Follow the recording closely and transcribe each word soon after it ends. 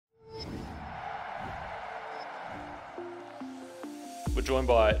We're joined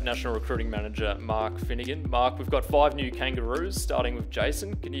by National Recruiting Manager Mark Finnigan. Mark, we've got 5 new Kangaroos, starting with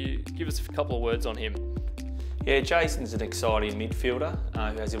Jason. Can you give us a couple of words on him? Yeah, Jason's an exciting midfielder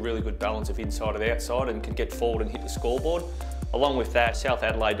who has a really good balance of inside and outside and can get forward and hit the scoreboard. Along with that, South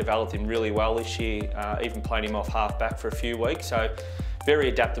Adelaide developed him really well this year, even played him off half back for a few weeks. So, very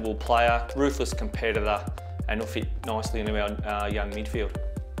adaptable player, ruthless competitor, and will fit nicely into our young midfield.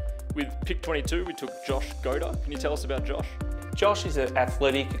 With pick 22, we took Josh Goda. Can you tell us about Josh? Josh is an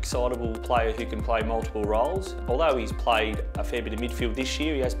athletic, excitable player who can play multiple roles. Although he's played a fair bit of midfield this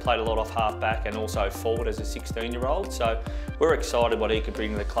year, he has played a lot off half-back and also forward as a 16-year-old. So we're excited what he could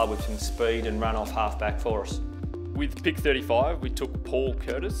bring to the club with some speed and run off half-back for us. With pick 35, we took Paul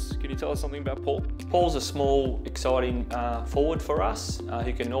Curtis. Can you tell us something about Paul? Paul's a small, exciting forward for us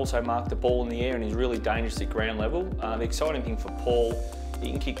who can also mark the ball in the air and is really dangerous at ground level. The exciting thing for Paul, he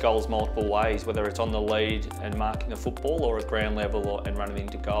can kick goals multiple ways, whether it's on the lead and marking the football or at ground level and running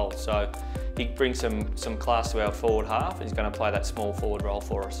into goal. So he brings some class to our forward half and he's going to play that small forward role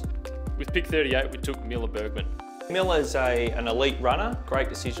for us. With pick 38, we took Miller Bergman. Miller's an elite runner, great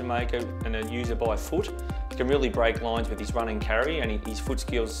decision maker and a user by foot. He can really break lines with his run and carry and his foot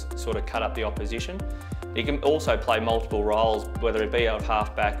skills sort of cut up the opposition. He can also play multiple roles, whether it be out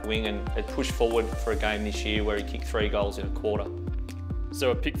half-back, wing and push forward for a game this year where he kicked 3 goals in a quarter. So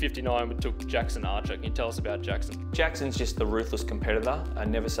at pick 59, we took Jackson Archer. Can you tell us about Jackson? Jackson's just the ruthless competitor, a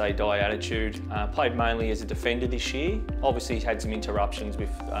never say die attitude. Played mainly as a defender this year. Obviously he's had some interruptions with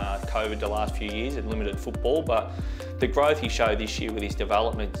COVID the last few years and limited football, but the growth he showed this year with his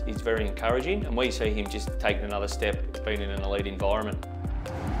development is very encouraging and we see him just taking another step being in an elite environment.